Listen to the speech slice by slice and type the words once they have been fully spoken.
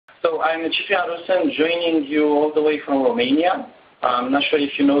I'm Ciprian Rusen, joining you all the way from Romania. I'm not sure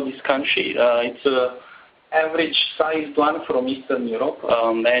if you know this country. It's an average-sized one from Eastern Europe.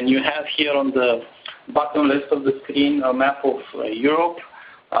 And you have here on the bottom left of the screen a map of Europe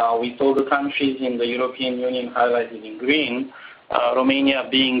with all the countries in the European Union highlighted in green, Romania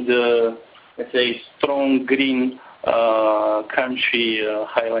being the, let's say, strong green country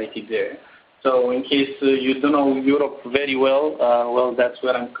highlighted there. So in case you don't know Europe very well, well, that's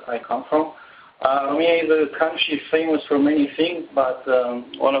where I come from. Romania is a country famous for many things, but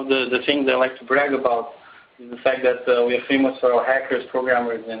one of the things I like to brag about is the fact that we are famous for our hackers,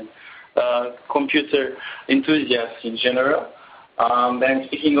 programmers, and computer enthusiasts in general. And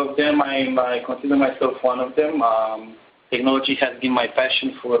speaking of them, I consider myself one of them. Technology has been my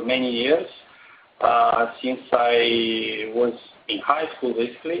passion for many years, since I was in high school,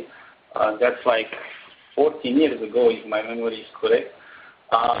 basically. That's like 14 years ago, if my memory is correct.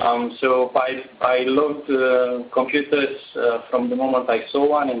 So I loved computers from the moment I saw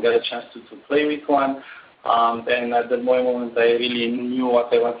one and got a chance to play with one. And at that moment, I really knew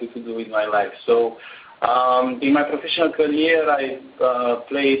what I wanted to do with my life. So in my professional career, I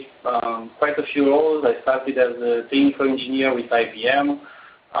played quite a few roles. I started as a technical engineer with IBM.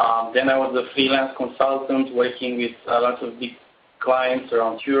 Then I was a freelance consultant working with lots of big clients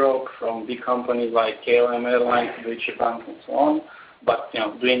around Europe, from big companies like KLM Airlines, Deutsche Bank, and so on, but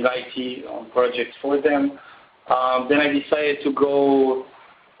doing IT on projects for them. Then I decided to go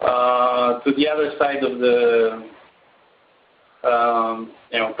to the other side of the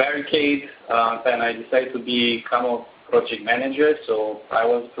barricade, and I decided to become a project manager. So I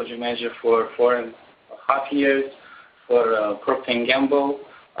was a project manager for 4.5 years for Procter & Gamble.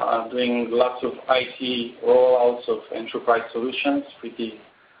 Doing lots of IT rollouts of enterprise solutions, pretty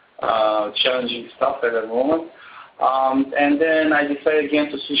challenging stuff at that moment. And then I decided again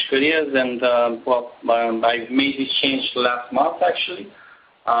to switch careers, and I made this change last month actually.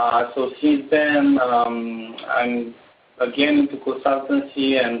 So since then, I'm again into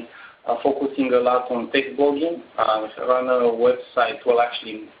consultancy and focusing a lot on tech blogging. I run a website, well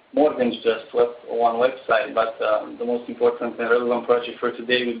actually more than just one website, but the most important and relevant project for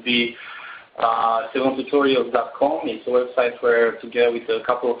today would be 7tutorials.com. It's a website where, together with a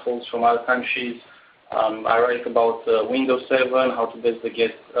couple of folks from other countries, I write about Windows 7, how to best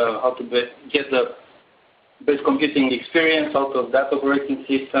get the best computing experience out of that operating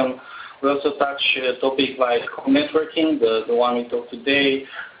system. We also touch topics like home networking, the one we talked today,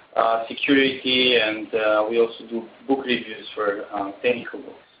 security, and we also do book reviews for technical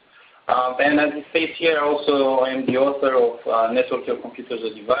books. And as it states here, also I am the author of Network Your Computers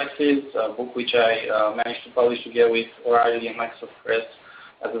or Devices, a book which I managed to publish together with O'Reilly and Microsoft Press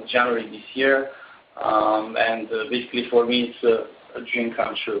as of January this year. And basically for me it's a dream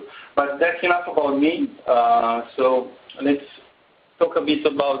come true. But that's enough about me. So let's talk a bit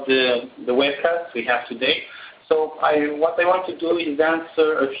about the webcast we have today. So what I want to do is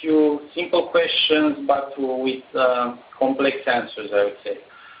answer a few simple questions, but with complex answers, I would say.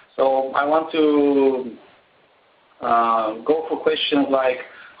 So I want to go for questions like,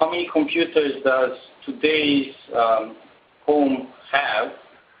 how many computers does today's home have?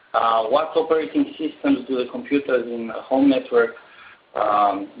 What operating systems do the computers in a home network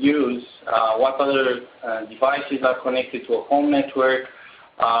use? What other devices are connected to a home network?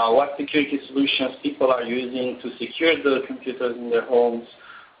 What security solutions people are using to secure the computers in their homes?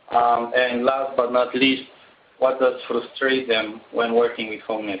 And last but not least, what does frustrate them when working with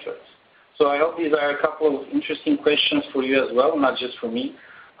home networks? So I hope these are a couple of interesting questions for you as well, not just for me.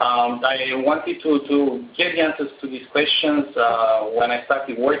 I wanted to get the answers to these questions when I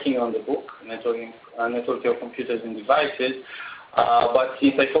started working on the book, Network Your Computers and Devices. But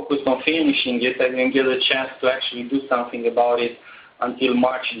since I focused on finishing it, I didn't get a chance to actually do something about it until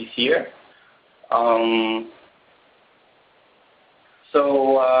March this year.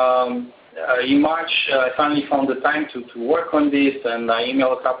 In March, I finally found the time to work on this, and I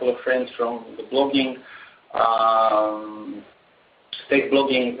emailed a couple of friends from the blogging, tech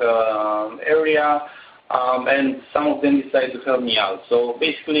blogging area, and some of them decided to help me out. So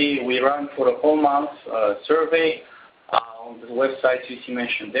basically, we ran for a whole month survey on the websites you see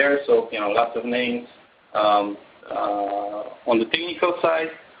mentioned there. So lots of names on the technical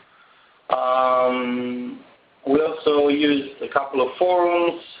side. We also used a couple of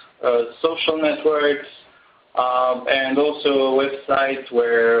forums, social networks, and also a website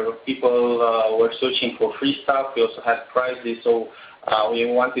where people were searching for free stuff. We also had prizes, so we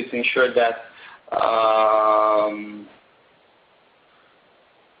wanted to ensure that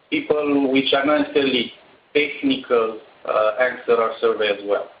people which are not necessarily technical answer our survey as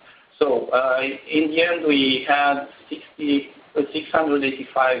well. So in the end, we had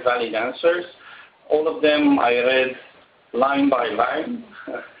 685 valid answers. All of them I read line by line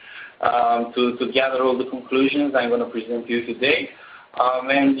to gather all the conclusions I'm going to present to you today.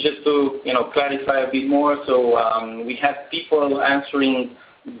 And just to clarify a bit more, so we had people answering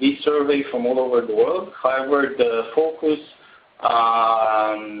this survey from all over the world. However, the focus,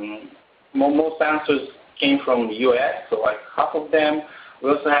 most answers came from the US, so like half of them. We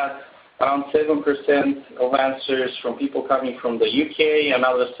also had around 7% of answers from people coming from the UK,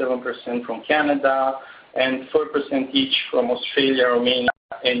 another 7% from Canada, and 4% each from Australia, Romania,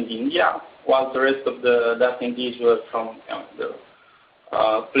 and India, while the rest of the attendees were from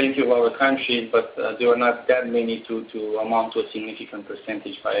plenty of other countries, but there were not that many to amount to a significant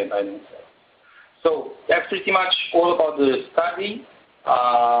percentage by themselves. So that's pretty much all about the study.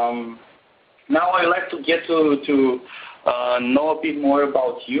 Now I'd like to get to know a bit more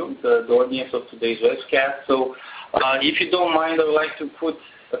about you, the audience of today's webcast. So if you don't mind, I would like to put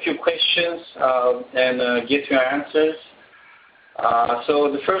a few questions and get your answers.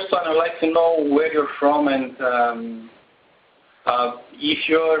 So the first one, I'd like to know where you're from, and if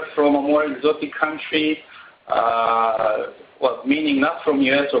you're from a more exotic country, well, meaning not from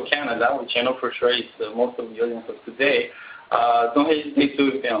US or Canada, which I know for sure is most of the audience of today, don't hesitate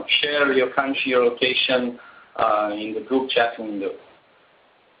to share your country, your location in the group chat window.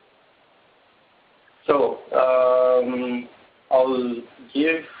 So I'll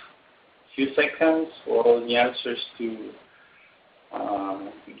give a few seconds for all the answers to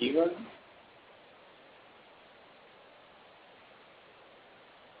be given.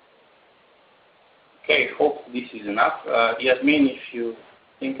 Okay, hope this is enough. Yasmin, if you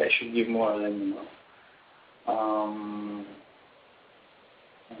think I should give more, let me know.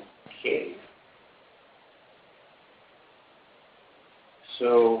 Okay.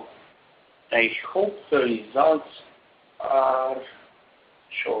 So I hope the results are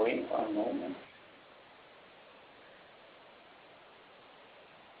showing. One moment.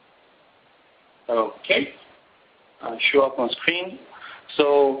 Okay. Show up on screen.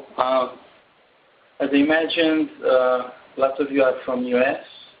 So as I mentioned, lots of you are from US,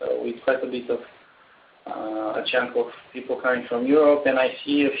 with quite a bit of a chunk of people coming from Europe, and I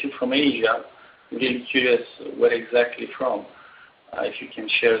see a few from Asia. I'm really curious where exactly from. If you can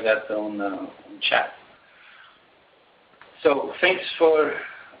share that on chat. So thanks for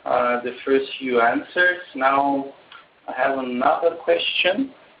the first few answers. Now I have another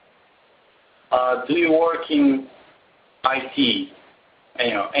question. Do you work in IT?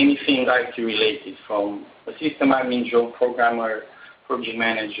 Anything IT related, from a system admin job, programmer, project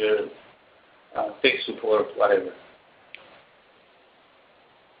manager, tech support, whatever.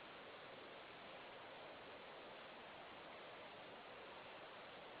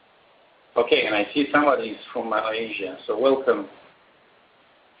 Okay, and I see somebody is from Malaysia, so welcome.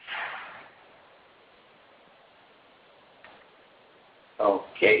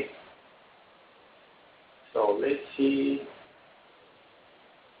 Okay. So let's see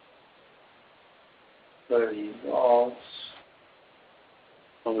the results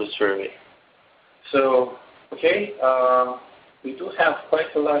of the survey. So, okay, we do have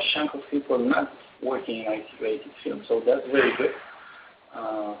quite a large chunk of people not working in IT-related fields, so that's very good.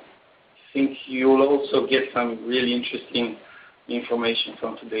 I think you'll also get some really interesting information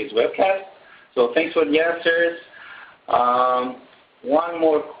from today's webcast. So thanks for the answers. One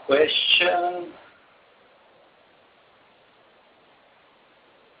more question.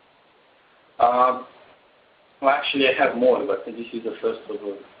 Well, actually, I have more, but this is the first of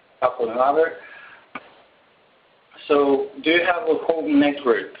a couple and other. So do you have a home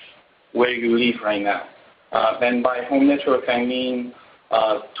network where you live right now? And by home network, I mean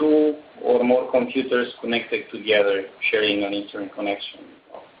 2 or more computers connected together, sharing an internet connection.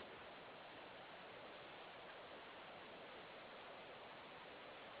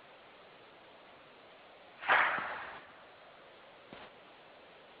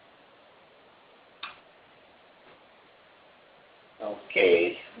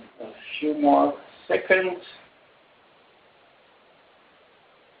 Okay, a few more seconds.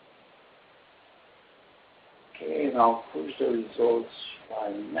 Okay, and I'll push the results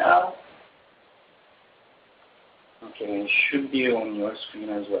right now. Okay, it should be on your screen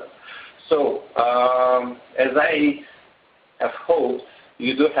as well. So, as I have hoped,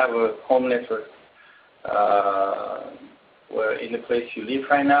 you do have a home network where in the place you live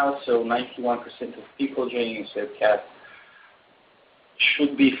right now. So 91% of people joining this webcast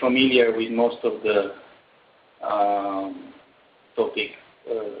should be familiar with most of the topics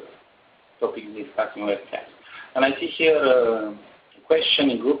discussed in webcast. And I see here a question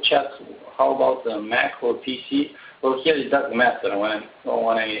in group chat, how about the Mac or PC? Well, here it doesn't matter. When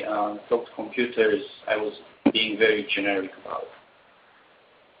I talk to computers, I was being very generic about it.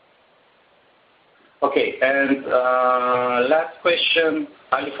 Okay, and last question,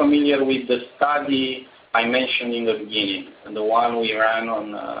 are you familiar with the study I mentioned in the beginning, and the one we ran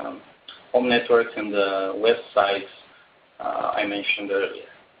on home networks and the websites I mentioned earlier?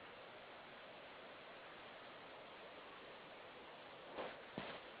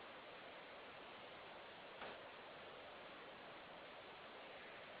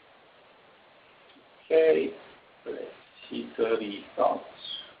 Okay, let's see the results.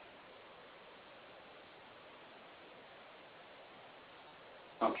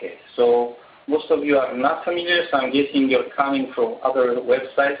 Okay, so most of you are not familiar, so I'm guessing you're coming from other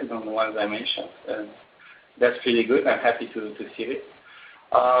websites than the ones I mentioned, and that's really good. I'm happy to see it.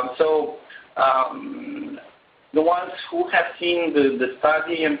 The ones who have seen the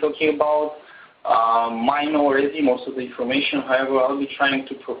study I'm talking about might know already most of the information. However, I'll be trying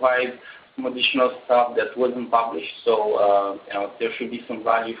to provide some additional stuff that wasn't published, so there should be some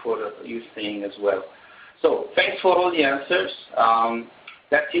value for you staying as well. So thanks for all the answers.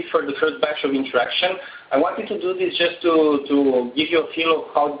 That's it for the first batch of interaction. I wanted to do this just to give you a feel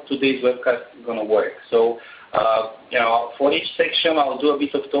of how today's webcast is going to work. So, for each section, I'll do a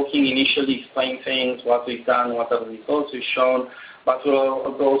bit of talking initially, explain things, what we've done, what are the results we've shown, but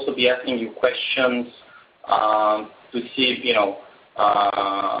we'll also be asking you questions to see,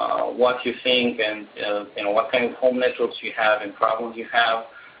 what you think and, what kind of home networks you have and problems you have.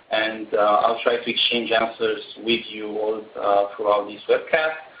 And I'll try to exchange answers with you all throughout this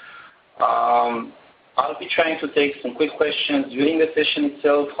webcast. I'll be trying to take some quick questions during the session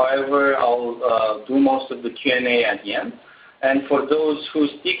itself. However, I'll do most of the Q&A at the end. And for those who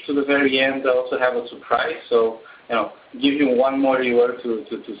stick to the very end, I also have a surprise. So, give you one more reward to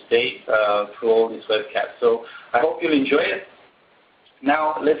stay through all this webcast. So I hope you'll enjoy it.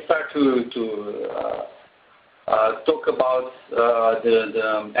 Now, let's start to talk about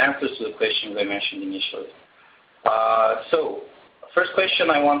the answers to the questions I mentioned initially. So, first question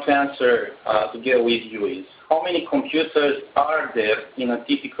I want to answer together with you is, how many computers are there in a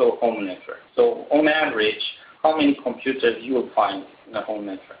typical home network? So, on average, how many computers you will find in a home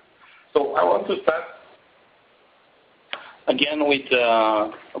network? So, I want to start again with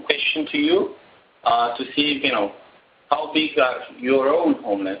a question to you to see, how big are your own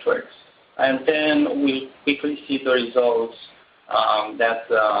home networks? And then we'll quickly see the results that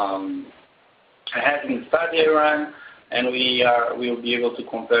I had in the study I ran, and we'll be able to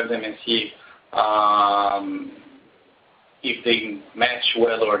compare them and see if they match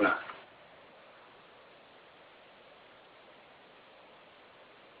well or not.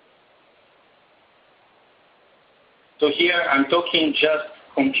 So here I'm talking just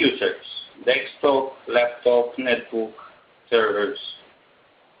computers, desktop, laptop, netbook, servers.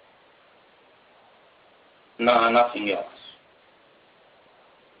 No, nothing else.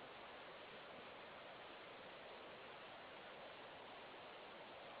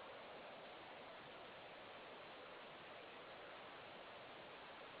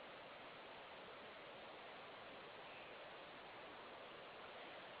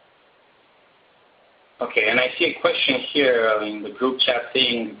 Okay, and I see a question here in the group chat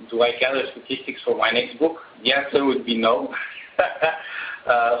saying, do I gather statistics for my next book? The answer would be no.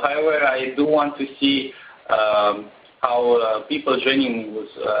 However, I do want to see how people joining this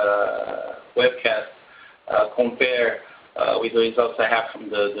webcast compare with the results I have from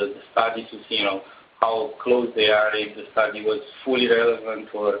the study to see, how close they are, if the study was fully relevant,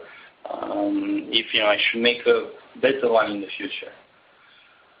 or if I should make a better one in the future.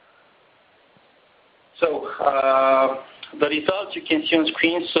 So the results you can see on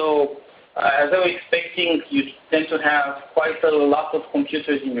screen. So as I was expecting, you tend to have quite a lot of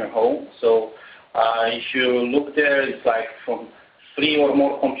computers in your home. So if you look there, it's like from 3 or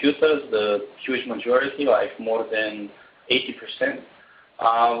more computers, the huge majority, like more than 80%,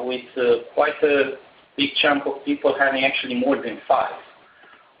 with quite a big chunk of people having actually more than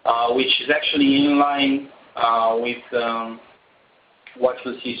 5, which is actually in line with what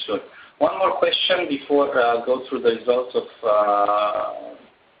we'll see soon. One more question before I go through the results of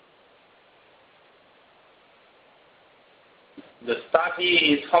the study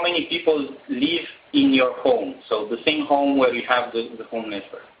is how many people live in your home, so the same home where you have the home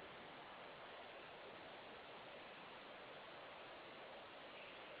network.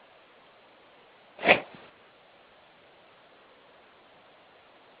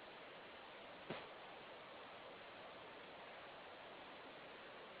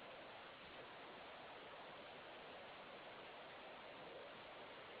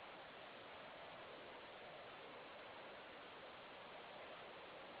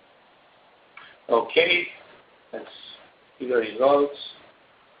 Okay, let's see the results.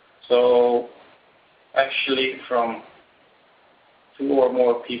 So actually from 2 or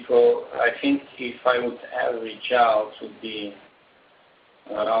more people, I think if I would average out, it would be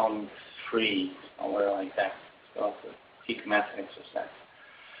around 3, somewhere like that. So it's a quick math exercise.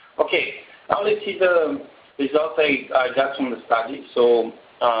 Okay, now let's see the results I got from the study. So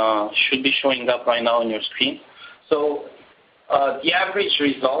should be showing up right now on your screen. So the average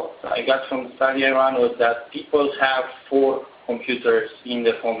result I got from the study I ran was that people have 4 computers in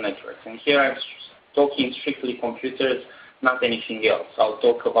their home networks. And here I'm talking strictly computers, not anything else. I'll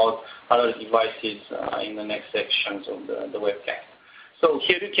talk about other devices in the next sections of the webcast. So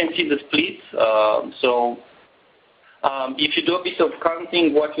here you can see the split. If you do a bit of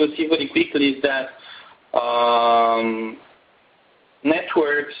counting, what you'll see very quickly is that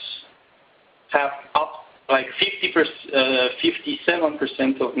networks have up like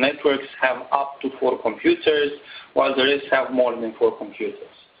 57% of networks have up to 4 computers, while the rest have more than 4 computers.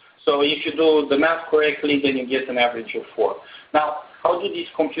 So if you do the math correctly, then you get an average of 4. Now, how do these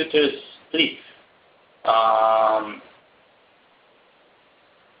computers split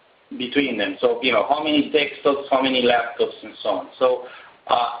between them? So, how many desktops, how many laptops, and so on. So,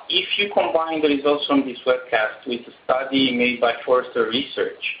 if you combine the results from this webcast with a study made by Forrester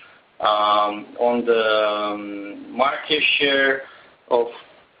Research on the market share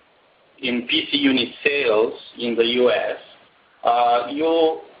in PC unit sales in the U.S.,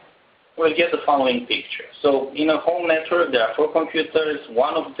 you will get the following picture. So in a home network, there are 4 computers.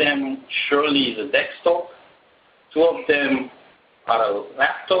 One of them surely is a desktop. 2 of them are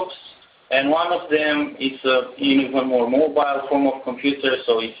laptops. And one of them is an even more mobile form of computer.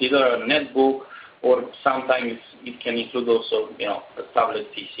 So it's either a netbook or sometimes it can include also, a tablet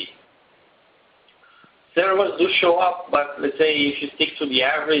PC. Servers do show up, but let's say if you stick to the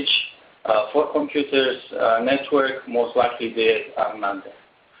average 4 computers network, most likely they are not there.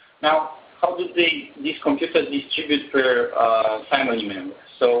 Now, how do these computers distribute per family member?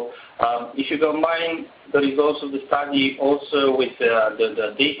 So if you combine the results of the study also with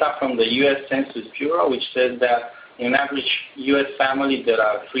the data from the U.S. Census Bureau, which says that in an average U.S. family there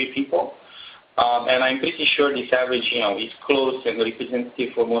are 3 people, and I'm pretty sure this average is close and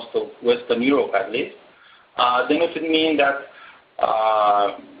representative for most of Western Europe at least, then it would mean that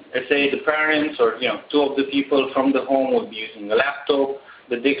let's say the parents or 2 of the people from the home would be using a laptop.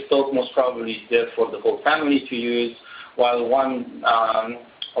 The desktop most probably is there for the whole family to use, while one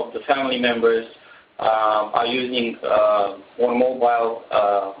of the family members are using more mobile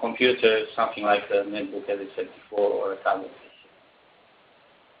computers, something like a netbook, as I said before, or a tablet.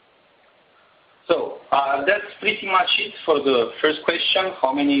 So that's pretty much it for the first question.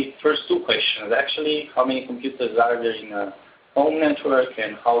 First 2 questions actually, how many computers are there in a home network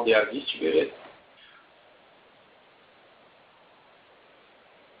and how they are distributed.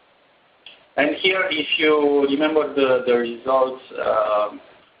 And here, if you remember the results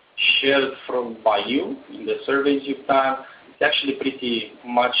shared by you in the surveys you've done, it's actually pretty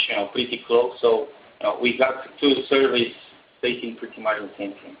much, pretty close. So we got 2 surveys stating pretty much the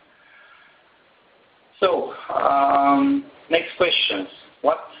same thing. So next questions.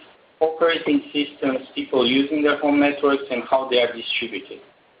 What operating systems people use in their home networks and how they are distributed?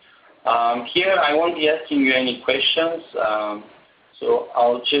 Here, I won't be asking you any questions. So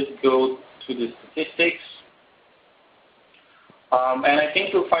I'll just go to the statistics. And I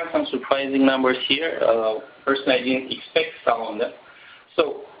think you'll find some surprising numbers here. Personally, I didn't expect some of them.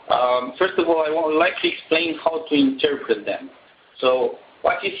 So first of all, I would like to explain how to interpret them. So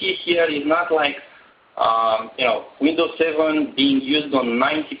what you see here is not like Windows 7 being used on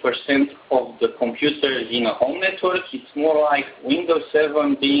 90% of the computers in a home network. It's more like Windows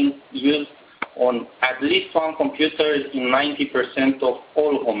 7 being used on at least 1 computer in 90% of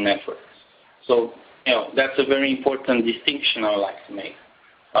all home networks. So, that's a very important distinction I would like to make.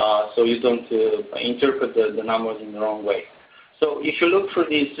 So you don't interpret the numbers in the wrong way. So if you look for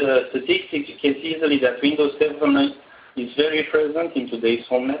these statistics, you can see easily that Windows 7 is very present in today's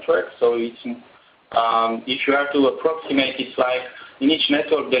home network. So it's if you have to approximate, it's like in each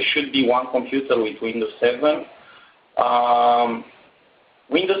network there should be 1 computer with Windows 7.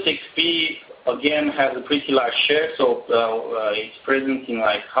 Windows XP again has a pretty large share, so it's present in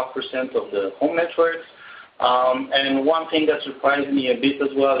like 0.5% of the home networks. And one thing that surprised me a bit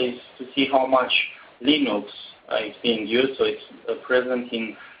as well is to see how much Linux is being used. So it's present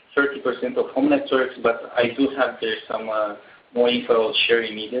in 30% of home networks, but I do have there some more info I'll share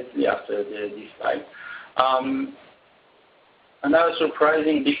immediately after this slide. Another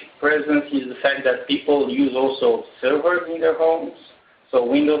surprising big presence is the fact that people use also servers in their homes. So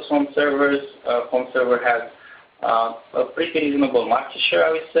Windows Home Server has a pretty reasonable market share,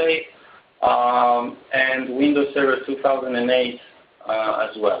 I would say, and Windows Server 2008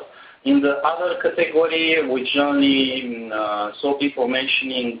 as well. In the other category, we generally saw people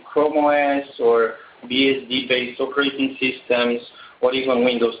mentioning Chrome OS or BSD-based operating systems, or even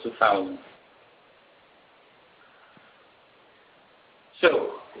Windows 2000.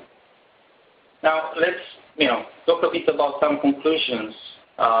 So now let's talk a bit about some conclusions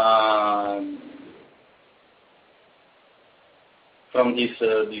from this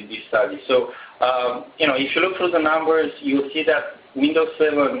study. So if you look through the numbers, you'll see that Windows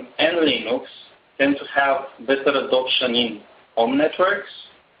 7 and Linux tend to have better adoption in home networks.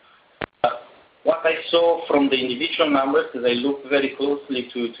 What I saw from the individual numbers, as I looked very closely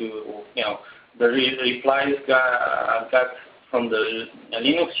to the replies I got from the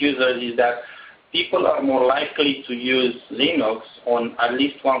Linux users, is that people are more likely to use Linux on at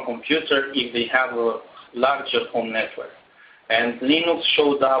least one computer if they have a larger home network. And Linux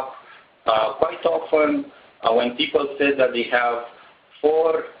showed up quite often when people said that they have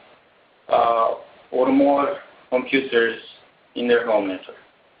 4 or more computers in their home network.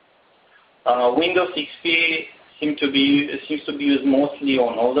 Windows XP seems to be used mostly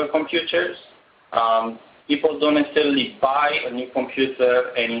on older computers. People don't necessarily buy a new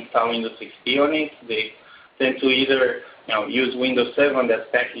computer and install Windows XP on it. They tend to either use Windows 7 that's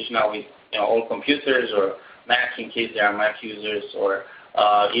packaged now with all computers, or Mac in case they are Mac users, or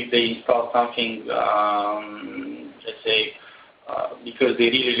if they install something, let's say, because they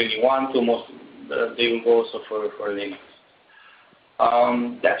really want to, they will go also for Linux.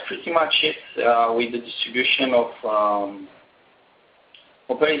 That's pretty much it with the distribution of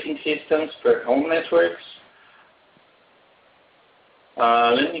operating systems per home networks.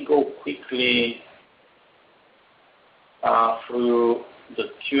 Let me go quickly through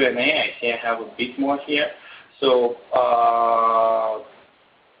the Q&A. I see I have a bit more here. So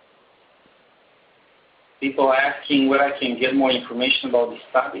people asking where I can get more information about this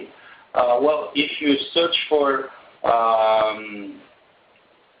study. Well, if you search for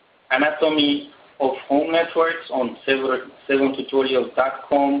anatomy of home networks on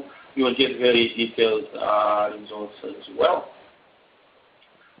 7tutorials.com, you will get very detailed results as well.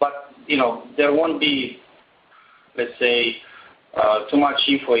 But there won't be, let's say, too much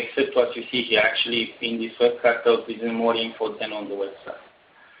info except what you see here. Actually, in this webcast, there is more info than on the website.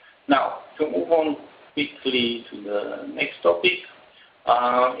 Now, to move on quickly to the next topic,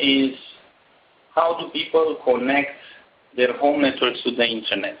 is how do people connect their home networks to the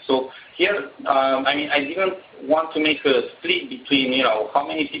internet? So here, I didn't want to make a split between, how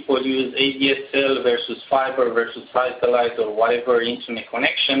many people use ADSL versus fiber versus satellite or whatever internet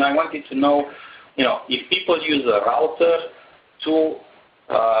connection. I wanted to know, if people use a router to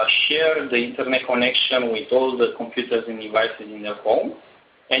share the internet connection with all the computers and devices in their home,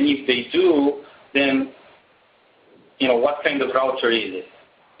 and if they do, then, what kind of router is it?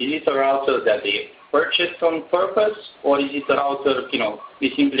 Is it a router that they purchased on purpose, or is it a router, they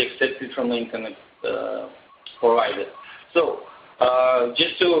simply accepted from the internet provider? So,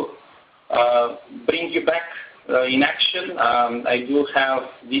 just to bring you back in action, I do have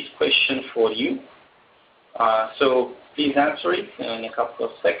this question for you. So please answer it in a couple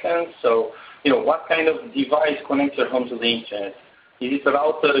of seconds. So, what kind of device connects your home to the internet? Is it a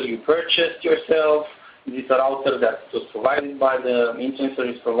router you purchased yourself? Is it a router that was provided by the internet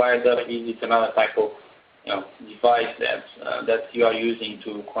service provider? Is it another type of device that you are using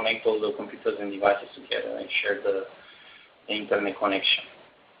to connect all the computers and devices together and share the internet connection?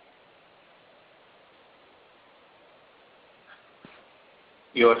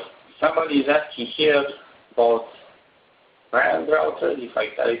 Somebody is asking here about brand routers, if I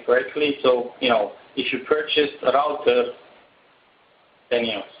got it correctly. So, if you purchased a router, then,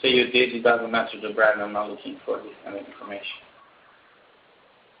 say you did, it doesn't matter the brand. I'm not looking for this kind of information.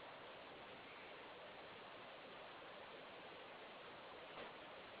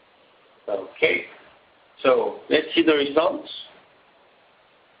 Okay, so let's see the results.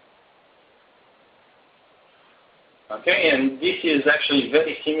 Okay, and this is actually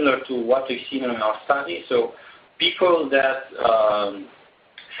very similar to what we've seen in our study. So people that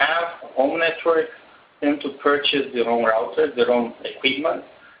have a home network tend to purchase their own routers, their own equipment.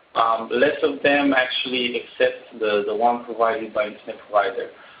 Less of them actually accept the one provided by internet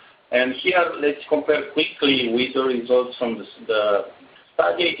provider. And here, let's compare quickly with the results from the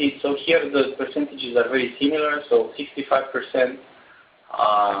study. So here, the percentages are very similar. So 65%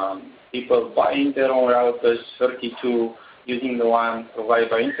 people buying their own routers, 32% using the one provided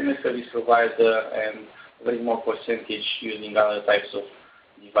by internet service provider, and very small percentage using other types of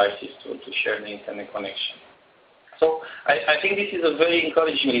devices to share the internet connection. So I think this is a very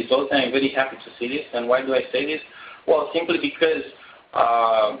encouraging result, and I'm very happy to see this. And why do I say this? Well, simply because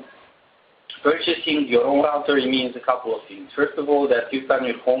purchasing your own router, it means a couple of things. First of all, that you've done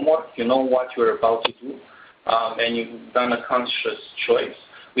your homework, you know what you're about to do, and you've done a conscious choice,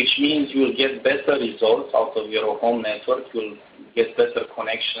 which means you will get better results out of your home network. You'll get better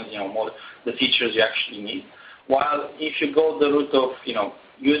connections, more the features you actually need. While if you go the route of,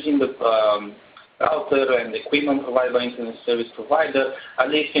 using the router and equipment provided by internet service provider, at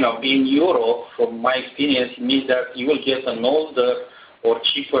least, being Euro, from my experience, it means that you will get an older or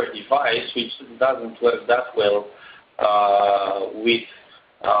cheaper device, which doesn't work that well with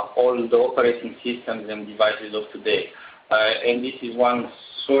all the operating systems and devices of today. And this is one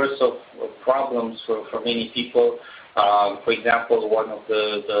source of problems for many people. For example, one of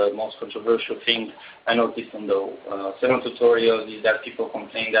the most controversial things I noticed in the 7 tutorials is that people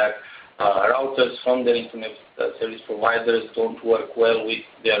complain that routers from their internet service providers don't work well with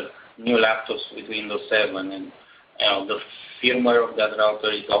their new laptops with Windows 7, and the firmware of that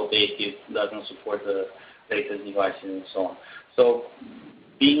router is outdated, doesn't support the latest devices and so on. So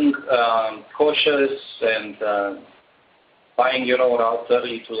being cautious and buying your own router,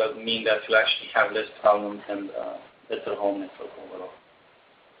 it will mean that you actually have less problems and better home network overall.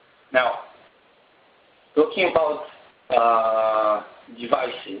 Now, talking about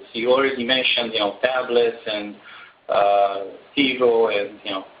devices, you already mentioned, tablets and Tigo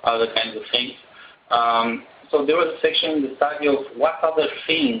and other kinds of things. So there was a section in the study of what other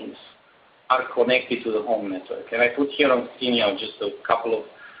things are connected to the home network, and I put here on screen, just a couple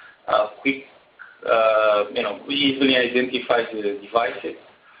of quick, easily identified devices.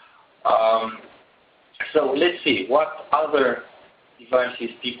 So let's see what other devices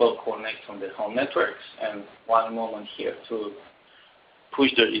people connect on their home networks, and one moment here to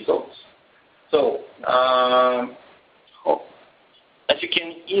push the results. So as you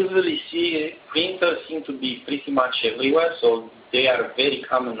can easily see, printers seem to be pretty much everywhere, so they are very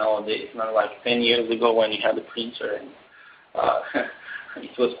common nowadays, not like 10 years ago when you had a printer and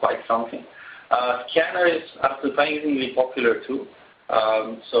it was quite something. Scanners are surprisingly popular too.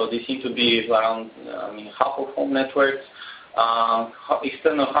 So they seem to be around half of home networks.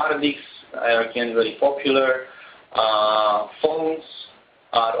 External hard disks are again very popular. Phones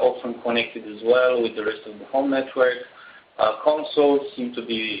are often connected as well with the rest of the home network. Consoles seem to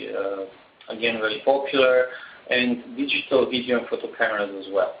be again very popular, and digital video and photo cameras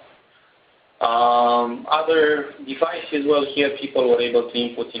as well. Other devices, well, here people were able to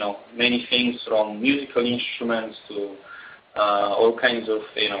input, many things from musical instruments to all kinds of,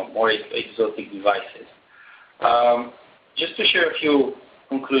 more exotic devices. Just to share a few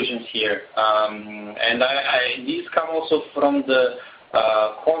conclusions here, and these come also from the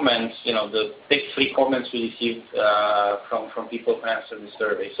comments, the text-free comments we received from people who answered the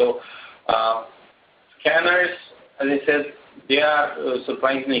survey. So scanners, as I said, they are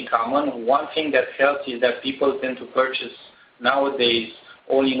surprisingly common. One thing that helps is that people tend to purchase nowadays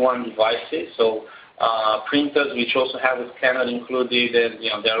all-in-one devices. So printers, which also have a scanner included,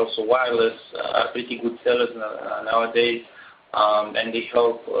 and they're also wireless, are pretty good sellers nowadays, and they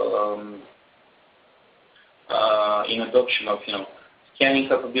help in adoption of scanning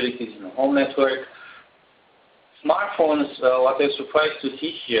capabilities in the home network. Smartphones, what I'm surprised to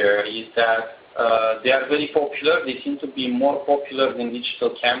see here is that they are very popular. They seem to be more popular than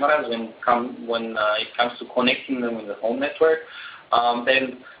digital cameras when it comes to connecting them with the home network.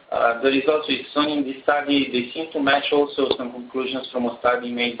 Then the results we saw in this study, they seem to match also some conclusions from a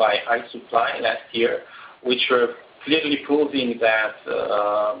study made by High Supply last year, which were clearly proving that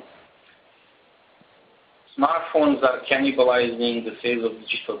smartphones are cannibalizing the sales of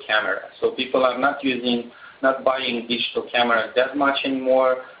digital cameras. So people are not buying digital cameras that much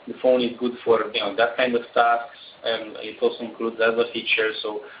anymore. The phone is good for that kind of tasks, and it also includes other features.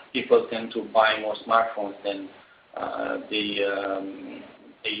 So people tend to buy more smartphones than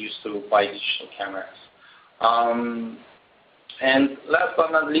they used to buy digital cameras. And last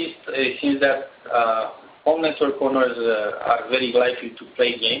but not least, it seems that home network owners are very likely to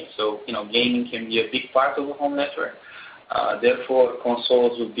play games. So gaming can be a big part of a home network. Therefore,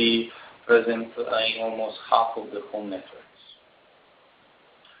 consoles will be present in almost half of the home networks.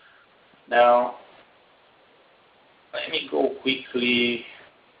 Now, let me go quickly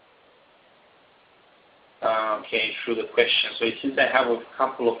through the questions. So it seems I have a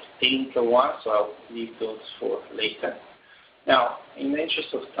couple of technical ones, so I'll leave those for later. Now, in the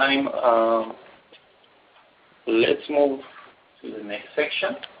interest of time, let's move to the next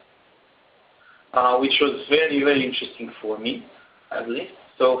section, which was very, very interesting for me, at least.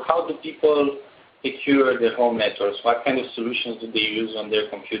 So how do people secure their home networks? What kind of solutions do they use on their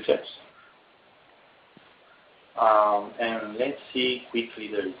computers? And let's see quickly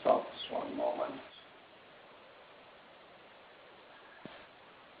the results. One moment.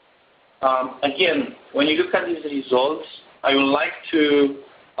 Again, when you look at these results, I would like to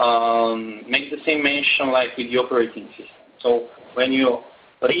make the same mention like with the operating system. So when you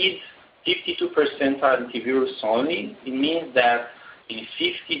read 52% antivirus only, it means that in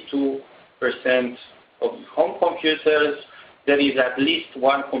 52% of home computers, there is at least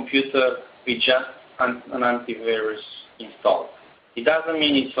one computer with just an antivirus installed. It doesn't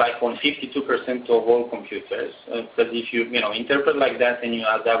mean it's like on 52% of all computers, because if you interpret like that and you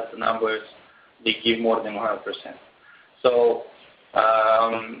add up the numbers, they give more than 100%. So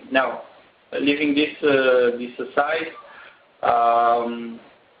now, leaving this aside,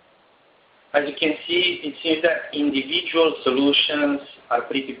 as you can see, it seems that individual solutions are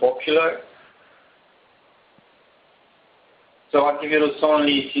pretty popular. So antivirus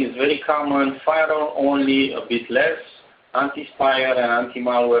only seems very common, firewall only a bit less, anti-spyware and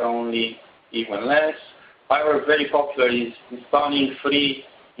anti-malware only even less. However, very popular is installing free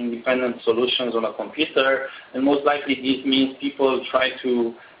independent solutions on a computer, and most likely this means people try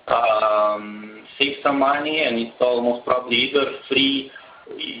to save some money and install most probably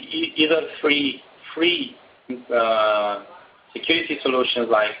either free security solutions,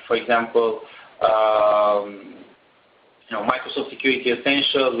 like for example Microsoft Security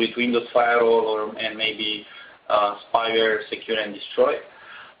Essentials with Windows Firewall and maybe Spyware Secure and Destroy.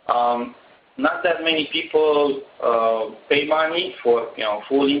 Not that many people pay money for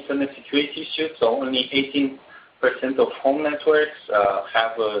full internet security suite, so only 18% of home networks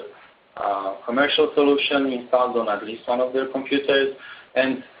have a commercial solution installed on at least one of their computers.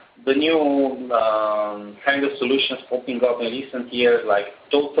 And the new kind of solutions popping up in recent years, like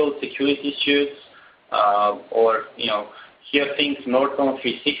total security suites, or here things Norton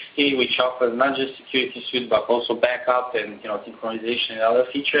 360, which offers not just security suite but also backup and synchronization and other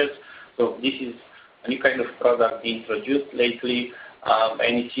features. So this is a new kind of product being introduced lately,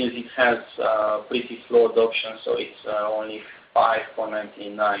 and it seems it has pretty slow adoption. So it's only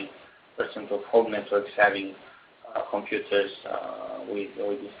 5.99% of home networks having computers with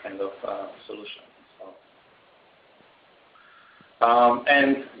this kind of solution.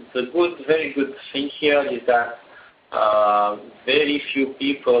 And the very good thing here is that very few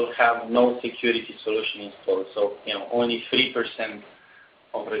people have no security solution installed. So only 3%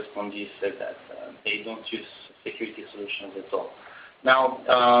 of respondees said that they don't use security solutions at all. Now,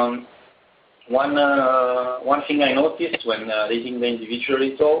 one thing I noticed when reading the individual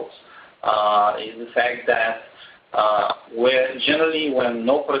results is the fact that generally when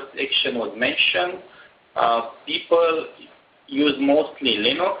no protection was mentioned, people use mostly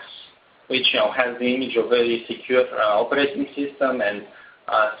Linux, which has the image of very secure operating system, and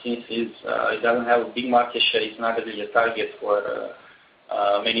since it doesn't have a big market share, it's not really a target for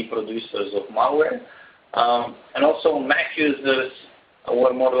many producers of malware. And also Mac users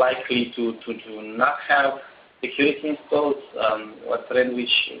were more likely to not have security installed, a trend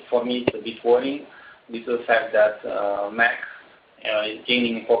which for me is a bit worrying, due to the fact that Mac is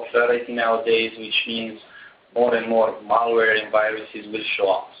gaining in popularity nowadays, which means more and more malware and viruses will show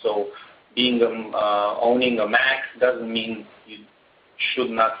up. So owning a Mac doesn't mean you should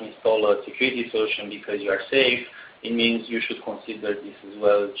not install a security solution because you are safe. It means you should consider this as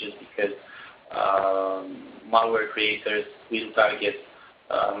well, just because malware creators will target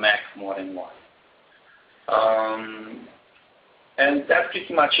Mac more and more. And that's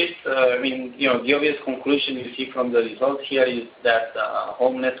pretty much it. I mean, the obvious conclusion you see from the results here is that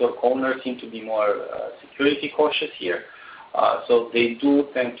home network owners seem to be more security cautious here. So they do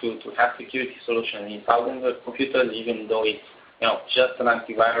tend to have security solutions installed in their computers, even though it's just an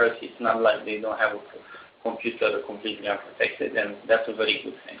antivirus. It's not like they don't have a computer completely unprotected, and that's a very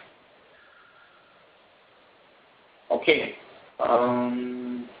good thing. Okay.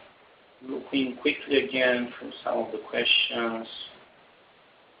 Looking quickly again from some of the questions.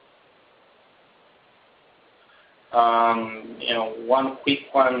 One quick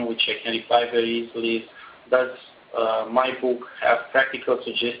one which I can reply very easily is, does my book have practical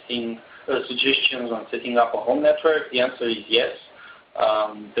suggestions on setting up a home network? The answer is yes.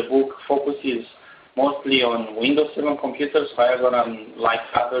 The book focuses mostly on Windows 7 computers. However, unlike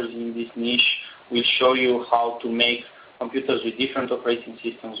others in this niche, we'll show you how to make computers with different operating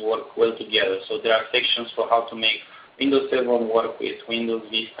systems work well together. So there are sections for how to make Windows 7 work with Windows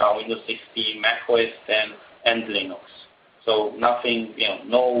Vista, Windows XP, Mac OS X, and Linux. So nothing,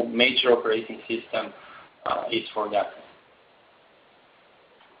 no major operating system is forgotten.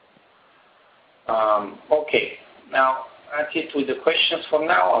 Okay, now that's it with the questions for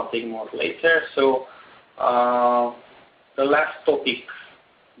now. I'll take more later. So the last topic,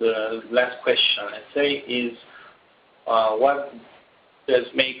 the last question, let's say, is what does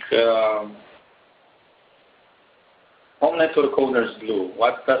make home network owners blue?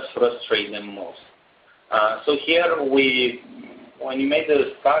 What does frustrate them most? So here, when we made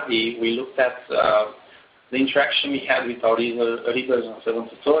the study, we looked at the interaction we had with our readers on 7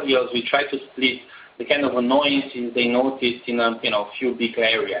 tutorials. We tried to split the kind of annoyances they noticed in a few big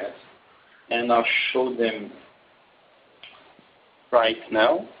areas, and I'll show them right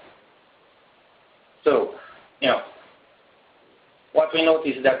now. So, what we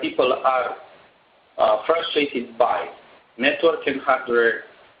noticed is that people are frustrated by network hardware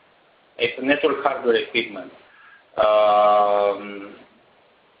equipment,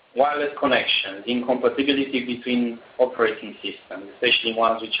 wireless connections, incompatibility between operating systems, especially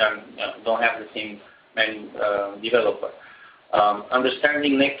ones which don't have the same developer,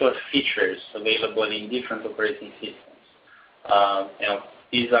 understanding network features available in different operating systems.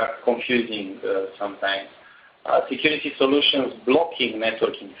 These are confusing sometimes. Security solutions blocking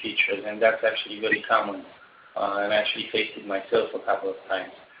networking features, and that's actually very common. I actually faced it myself a couple of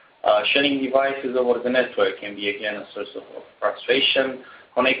times. Sharing devices over the network can be, again, a source of frustration.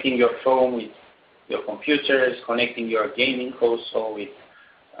 Connecting your phone with your computers, connecting your gaming console with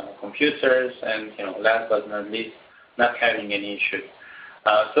computers, and last but not least, not having any issues.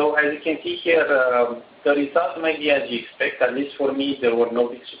 So as you can see here, the results may be as you expect. At least for me, there were no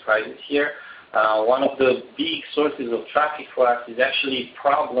big surprises here. One of the big sources of traffic for us is actually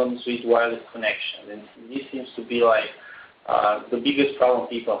problems with wireless connections, and this seems to be like the biggest problem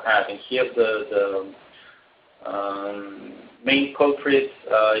people have. And here the main culprit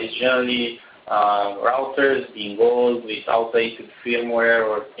is generally routers being old with outdated firmware,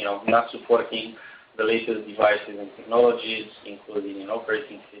 or not supporting the latest devices and technologies, including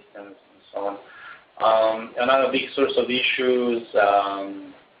operating systems and so on. Another big source of issues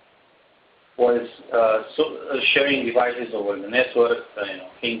was sharing devices over the network.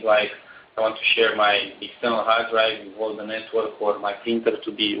 Things like, I want to share my external hard drive with all the network, or my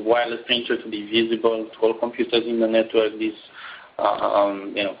wireless printer to be visible to all computers in the network. This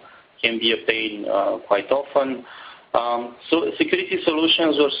can be a pain quite often. So security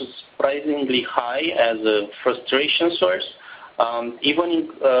solutions were surprisingly high as a frustration source. Even in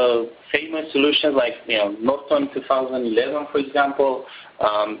famous solutions like Norton 2011, for example,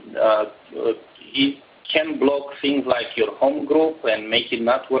 it can block things like your home group and make it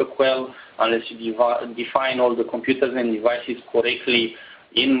not work well unless you define all the computers and devices correctly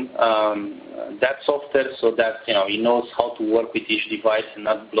in that software, so that it knows how to work with each device and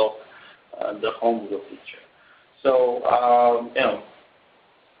not block the home group feature. So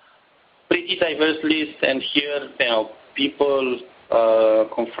pretty diverse list, and here people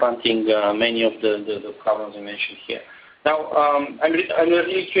confronting many of the problems I mentioned here. Now, I'm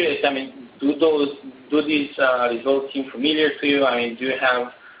really curious. Do these results seem familiar to you? Do you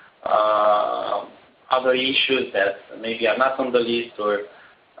have other issues that maybe are not on the list, or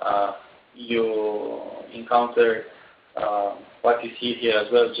you encounter what you see here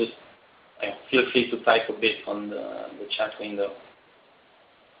as well? Just feel free to type a bit on the chat window.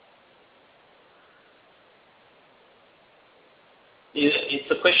 It's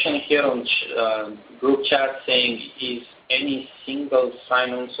a question here on group chat saying, is any single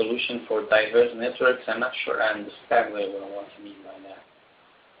sign-on solution for diverse networks? I'm not sure I understand what you mean by that.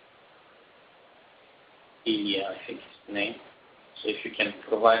 Ilya, I think is the name. So if you can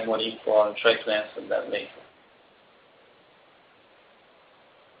provide more info, I'll try to answer that later.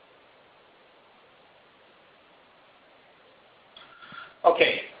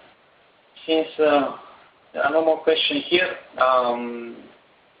 Okay. Since there are no more questions here,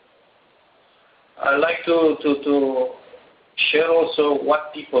 I'd like to share also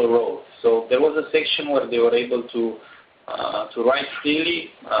what people wrote. So there was a section where they were able to write freely,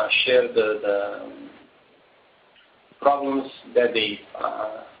 share the problems that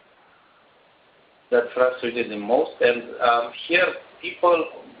that frustrated them most. And here people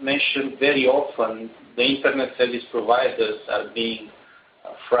mentioned very often the internet service providers are being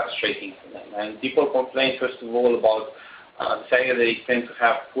frustrating to them. And people complain, first of all, about the fact that they tend to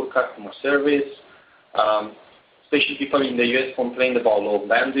have poor customer service. Especially people in the US complained about low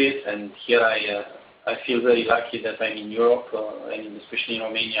bandwidth, and here I feel very lucky that I'm in Europe, and especially in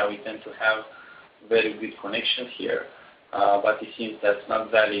Romania, we tend to have very good connections here. But it seems that's not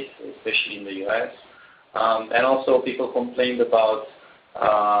valid, especially in the US. And also people complained about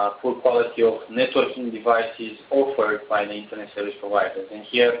poor quality of networking devices offered by the internet service providers. And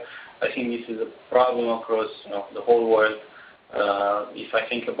here, I think this is a problem across the whole world. If I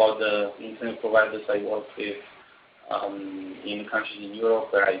think about the internet providers I work with in countries in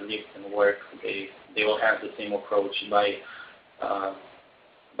Europe where I live and work, they all have the same approach: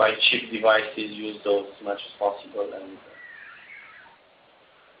 buy cheap devices, use those as much as possible, and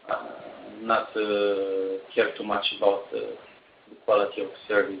not care too much about the quality of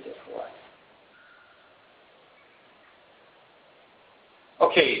service they provide.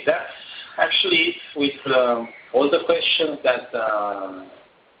 Okay, that's actually it with all the questions that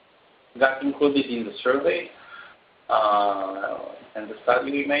got included in the survey and the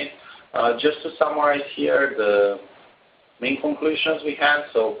study we made. Just to summarize here the main conclusions we had.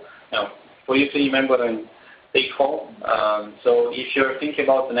 So, for you to remember and take home. So if you're thinking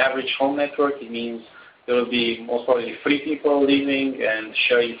about an average home network, it means there will be most probably 3 people living and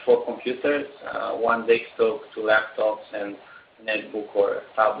sharing 4 computers, 1 desktop, 2 laptops, and a netbook or a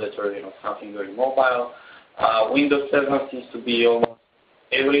tablet or something very mobile. Windows 7 seems to be almost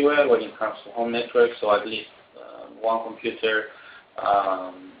everywhere when it comes to home network, so at least 1 computer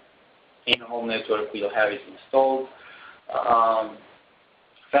in a home network will have it installed.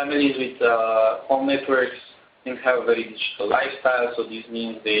 Families with home networks seem to have a very digital lifestyle, so this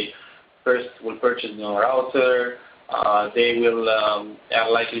means they first will purchase a router. They will are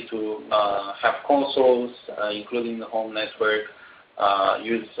likely to have consoles, including the home network,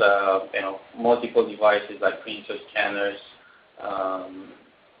 use multiple devices like printers, scanners,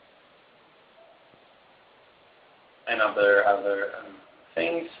 and other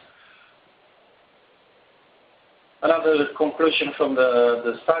things. Another conclusion from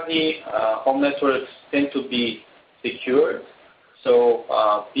the study: home networks tend to be secured, so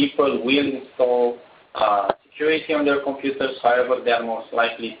people will install security on their computers. However, they are most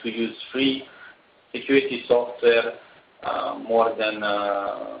likely to use free security software more than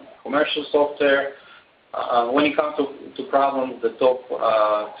commercial software. When it comes to problems, the top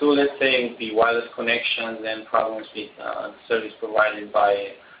 2, let's say, would be wireless connections and problems with service provided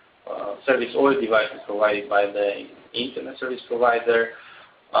by service or devices provided by the internet service provider.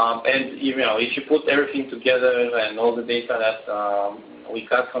 And if you put everything together and all the data that we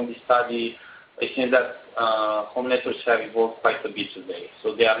got from this study, it seems that home networks have evolved quite a bit today.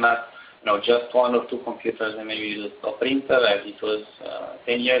 So they are not just 1 or 2 computers and maybe a printer as it was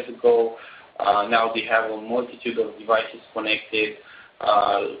 10 years ago. Now they have a multitude of devices connected,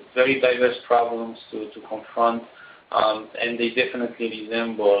 very diverse problems to confront, and they definitely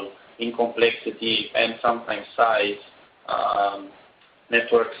resemble in complexity and sometimes size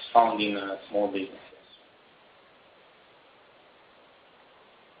networks found in small businesses.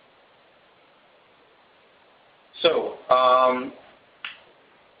 So,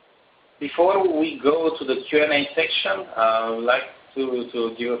 before we go to the Q&A section, I would like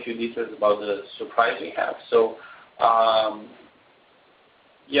to give a few details about the surprise we have. So,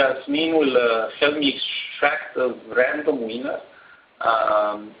 Yasmin will help me extract a random winner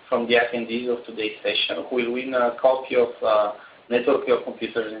from the attendees of today's session, who will win a copy of Network Your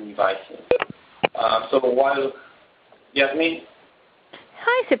Computers and Devices. So while Yasmin,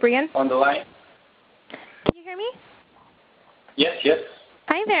 hi, Cyprian. On the line. Can you hear me? Yes.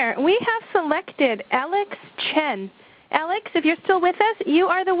 Hi there. We have selected Alex Chen. Alex, if you're still with us, you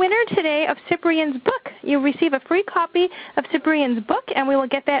are the winner today of Cyprian's book. You'll receive a free copy of Cyprian's book, and we will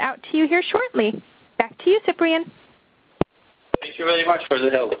get that out to you here shortly. Back to you, Cyprian. Thank you very much for the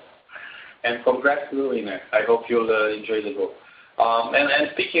help. And congrats to the winner. I hope you'll enjoy the book. And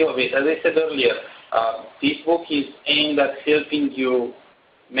speaking of it, as I said earlier, this book is aimed at helping you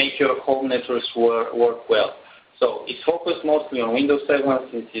make your home networks work well. So it's focused mostly on Windows 7,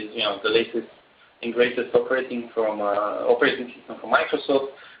 since it's the latest and greatest operating system from Microsoft,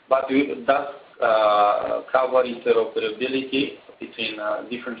 but it does cover interoperability between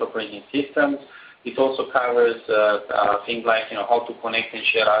different operating systems. It also covers things like how to connect and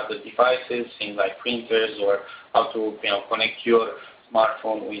share other devices, things like printers, or how to connect your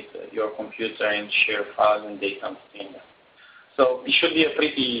smartphone with your computer and share files and data between them. So it should be a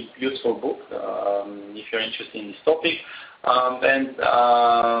pretty useful book if you're interested in this topic.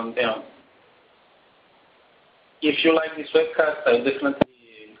 If you like this webcast, I definitely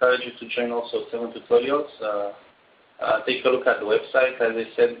encourage you to join also 7 tutorials. Take a look at the website. As I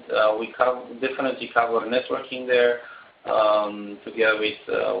said, we definitely cover networking there, together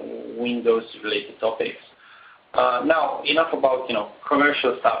with Windows-related topics. Now, enough about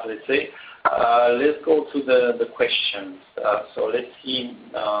commercial stuff, let's say. Let's go to the questions. So let's see.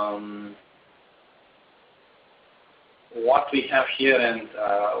 what we have here and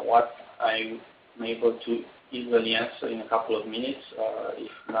what I'm able to easily answer in a couple of minutes.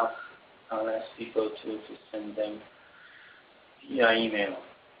 If not, I'll ask people to send them via email.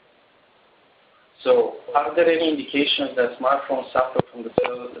 So, are there any indications that smartphones suffer from the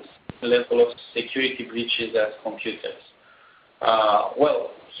same level of security breaches as computers?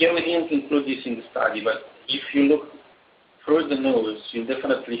 Well, here we didn't include this in the study, but if you look through the news, you'll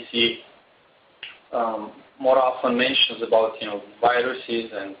definitely see more often mentions about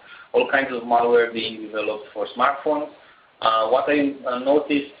viruses and all kinds of malware being developed for smartphones. What I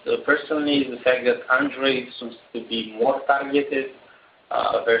noticed personally is the fact that Android seems to be more targeted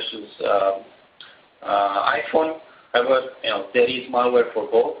versus iPhone. However, there is malware for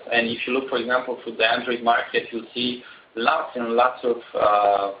both. And if you look, for example, to the Android market, you'll see lots and lots of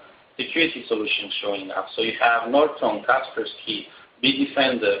security solutions showing up. So you have Norton, Kaspersky,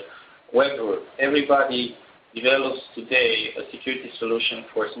 Bitdefender, Webroot. Everybody develops today a security solution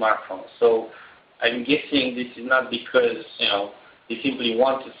for smartphones. So I'm guessing this is not because they simply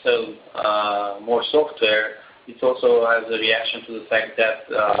want to sell more software. It also has a reaction to the fact that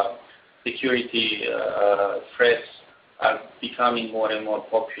security threats are becoming more and more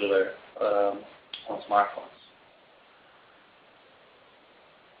popular on smartphones.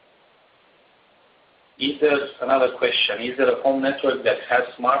 Another question, is there a home network that has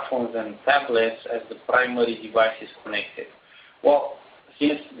smartphones and tablets as the primary devices connected? Well,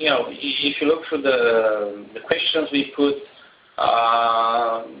 since, if you look through the questions we put,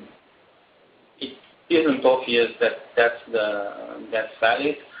 it isn't obvious that that's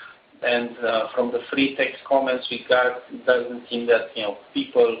valid. And from the free text comments we got, it doesn't seem that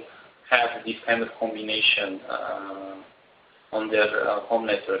people have this kind of combination on their home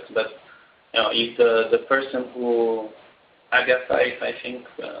networks. But if the person who, I think,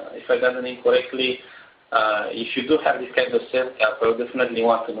 if I got the name correctly, if you do have this kind of setup, I would definitely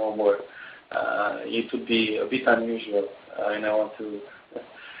want to know more. It would be a bit unusual, and I want to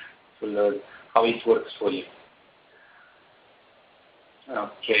learn how it works for you.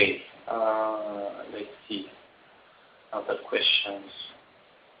 Okay, let's see other questions.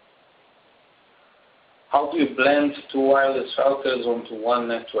 How do you blend two wireless routers onto one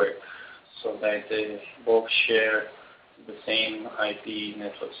network so that they both share the same IP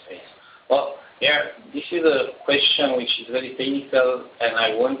network space? Well, yeah, this is a question which is very technical, and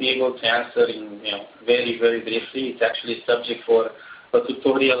I won't be able to answer in very, very briefly. It's actually subject for a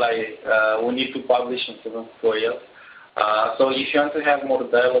tutorial I will need to publish in 7 tutorials. So if you want to have more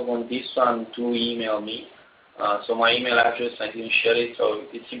dialogue on this one, do email me. So my email address, I didn't share it, so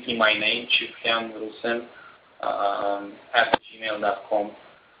it's simply my name, chifrianrusen @gmail.com.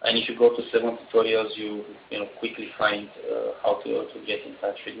 And if you go to 7 tutorials, you quickly find how to get in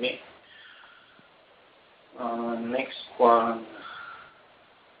touch with me. Next one.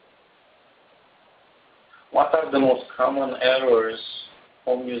 What are the most common errors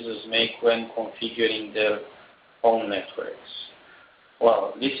home users make when configuring their home networks?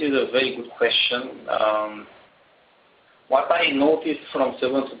 Well, this is a very good question. What I noticed from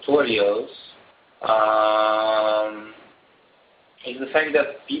 7 tutorials is the fact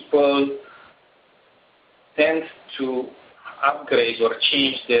that people tend to upgrade or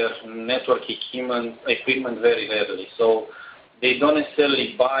change their network equipment very rarely. So they don't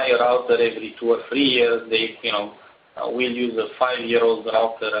necessarily buy a router every 2 or 3 years. They will use a 5-year-old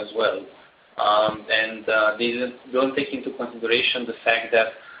router as well. And they don't take into consideration the fact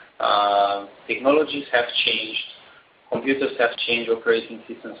that technologies have changed, computers have changed, operating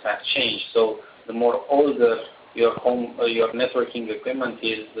systems have changed. So the more older your networking equipment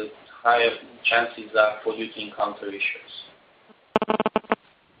is, the higher chances are for you to encounter issues.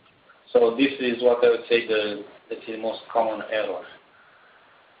 So this is what I would say the most common error.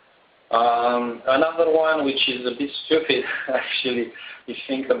 Another one, which is a bit stupid, actually, if you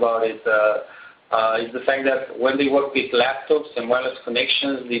think about it, is the fact that when they work with laptops and wireless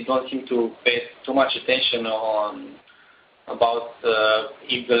connections, they don't seem to pay too much attention about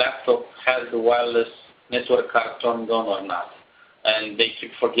if the laptop has the wireless network card turned on or not. And they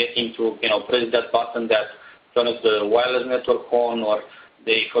keep forgetting to press that button that turns the wireless network on, or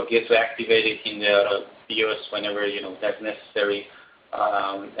they forget to activate it in their BIOS whenever that's necessary.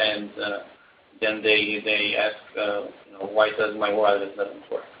 And then they ask, why does my wireless doesn't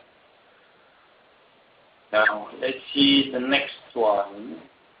work? Now, let's see the next one.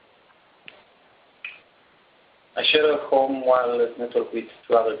 I share a home wireless network with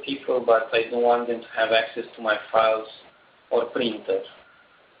 2 other people, but I don't want them to have access to my files or printer.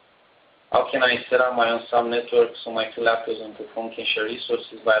 How can I set up my own sub-network so my 2 laptops and 2 phones can share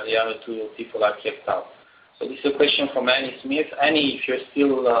resources while the other 2 people are kept out? So this is a question from Annie Smith. Annie, if you're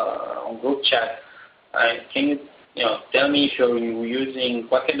still on group chat, can you, tell me if you're using,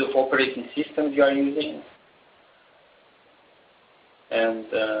 what kind of operating systems you are using? And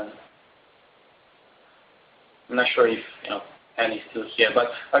I'm not sure if Annie's still here, but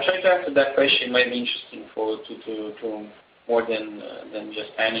I'll try to answer that question. It might be interesting to more than just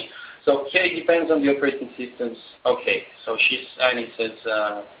Annie. So here it depends on the operating systems. Okay, so Annie says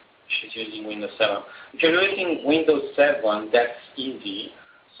she's using Windows 7. If you're using Windows 7, that's easy.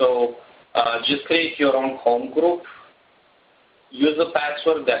 So just create your own home group. Use a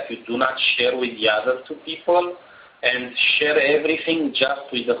password that you do not share with the other two people, and share everything just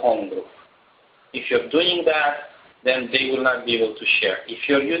with the home group. If you're doing that, then they will not be able to share. If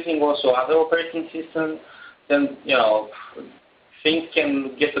you're using also other operating systems, then things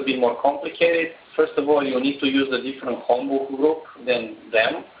can get a bit more complicated. First of all, you need to use a different home group than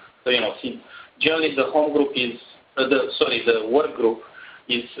them. So generally the home group is the work group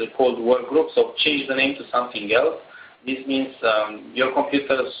is called work group. So change the name to something else. This means your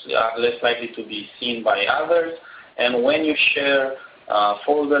computers are less likely to be seen by others. And when you share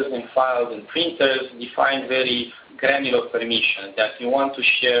folders and files and printers, define very granular permission that you want to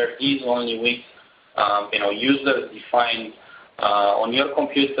share these only with users defined on your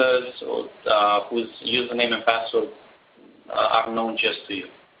computers or, whose username and password are known just to you.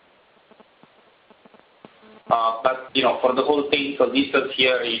 But for the whole technical details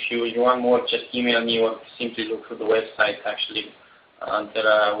here, if you want more, just email me or simply look through the website. Actually,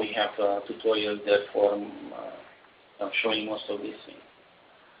 we have tutorials there for showing most of these things.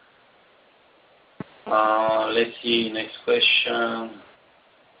 Let's see, next question.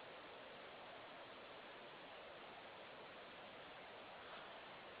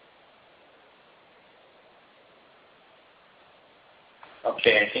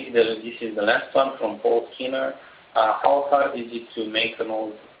 Okay, I think this is the last one from Paul Skinner. How hard is it to make an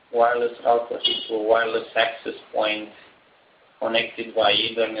old wireless router into a wireless access point connected via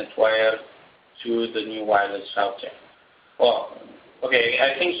Ethernet wire to the new wireless router? Well, okay,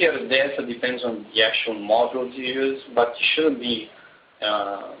 I think here the answer depends on the actual modules you use, but it shouldn't be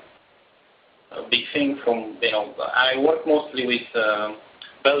a big thing from, I work mostly with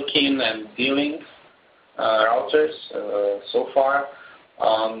Belkin and D-Link routers so far,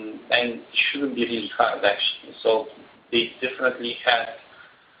 and it shouldn't be really hard actually. So they definitely have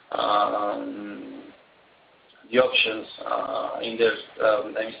the options in their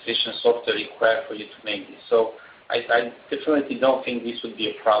administration software required for you to make this. So I definitely don't think this would be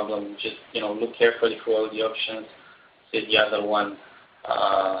a problem. Just look carefully for all the options. Say the other one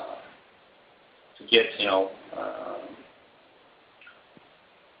to get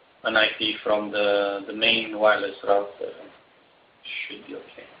an IP from the main wireless router should be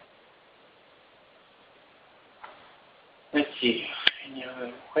okay. Let's see. Any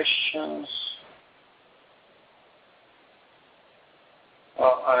other questions?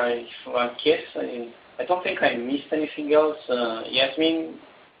 I guess I don't think I missed anything else. Yasmin?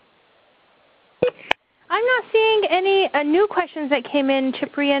 I'm not seeing any new questions that came in,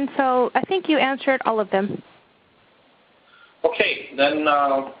 Cyprian, so I think you answered all of them. Okay, then,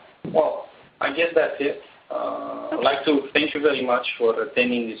 well, I guess that's it. I'd like to thank you very much for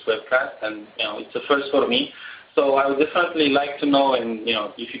attending this webcast, and it's a first for me. So I would definitely like to know, and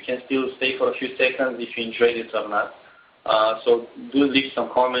if you can still stay for a few seconds, if you enjoyed it or not. So do leave some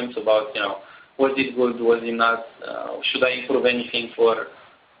comments about, was it good, was it not, should I improve anything for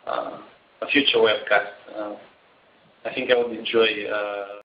a future webcast. I think I would enjoy